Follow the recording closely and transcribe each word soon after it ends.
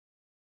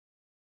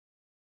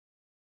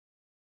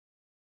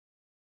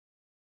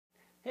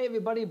Hey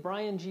everybody,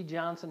 Brian G.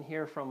 Johnson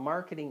here from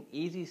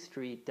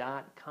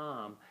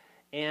MarketingEasyStreet.com,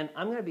 and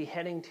I'm going to be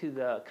heading to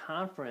the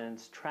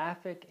conference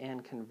Traffic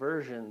and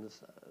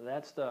Conversions.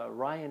 That's the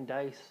Ryan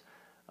Deiss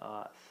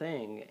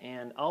thing,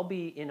 and I'll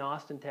be in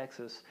Austin,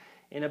 Texas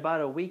in about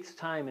a week's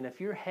time. And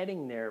if you're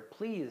heading there,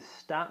 please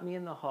stop me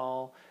in the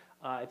hall.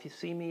 If you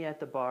see me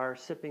at the bar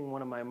sipping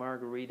one of my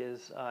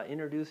margaritas,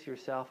 introduce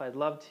yourself. I'd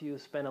love to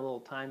spend a little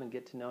time and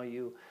get to know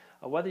you,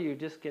 whether you're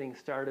just getting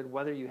started,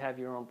 whether you have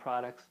your own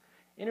products.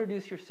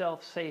 Introduce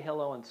yourself, say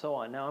hello, and so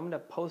on. Now I'm going to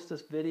post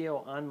this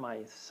video on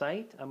my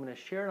site. I'm going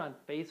to share it on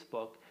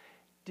Facebook.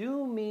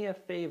 Do me a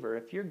favor,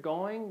 if you're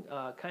going,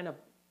 kind of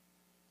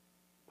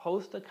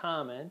post a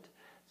comment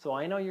so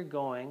I know you're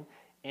going,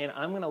 and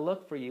I'm going to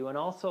look for you. And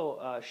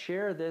also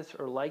share this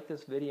or like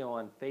this video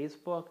on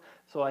Facebook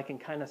so I can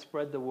kind of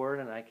spread the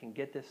word and I can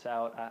get this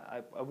out.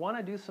 I want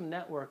to do some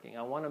networking.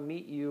 I want to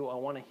meet you. I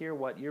want to hear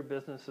what your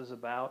business is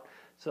about.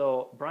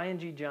 So Brian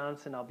G.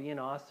 Johnson, I'll be in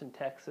Austin,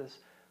 Texas.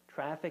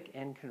 Traffic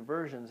and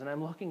Conversions, and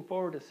I'm looking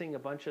forward to seeing a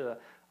bunch of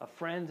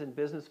friends and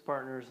business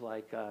partners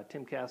like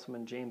Tim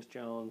Castleman, James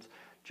Jones,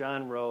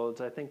 John Rhodes.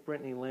 I think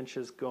Brittany Lynch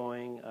is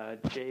going.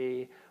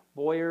 Jay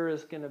Boyer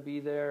is going to be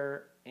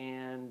there,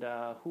 and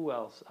who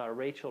else?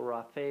 Rachel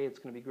Raffay. It's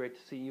going to be great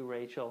to see you,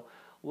 Rachel.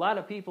 A lot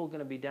of people going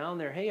to be down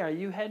there. Hey, are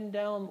you heading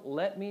down?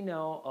 Let me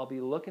know. I'll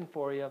be looking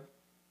for you.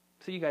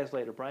 See you guys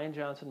later. Brian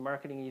Johnson,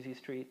 Marketing Easy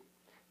Street.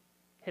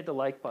 Hit the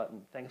like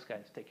button. Thanks,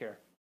 guys. Take care.